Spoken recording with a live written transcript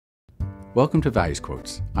Welcome to Values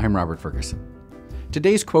Quotes. I'm Robert Ferguson.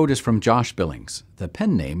 Today's quote is from Josh Billings, the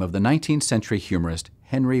pen name of the 19th century humorist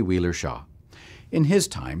Henry Wheeler Shaw. In his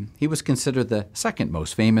time, he was considered the second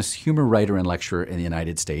most famous humor writer and lecturer in the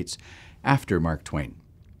United States after Mark Twain.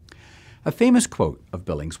 A famous quote of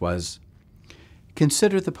Billings was,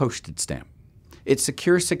 "Consider the postage stamp. It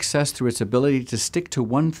secures success through its ability to stick to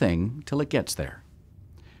one thing till it gets there."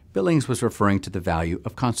 Billings was referring to the value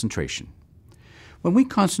of concentration. When we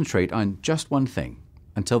concentrate on just one thing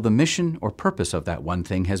until the mission or purpose of that one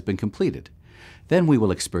thing has been completed, then we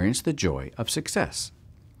will experience the joy of success.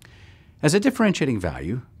 As a differentiating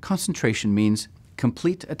value, concentration means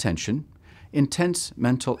complete attention, intense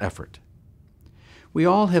mental effort. We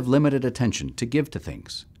all have limited attention to give to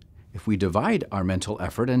things. If we divide our mental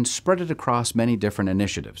effort and spread it across many different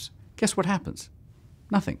initiatives, guess what happens?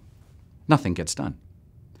 Nothing. Nothing gets done.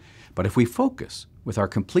 But if we focus with our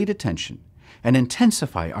complete attention and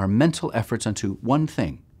intensify our mental efforts onto one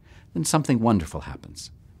thing, then something wonderful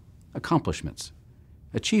happens. Accomplishments,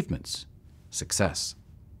 achievements, success.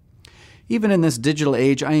 Even in this digital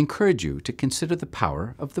age, I encourage you to consider the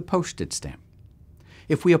power of the postage stamp.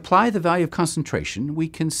 If we apply the value of concentration, we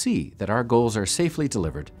can see that our goals are safely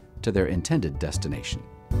delivered to their intended destination.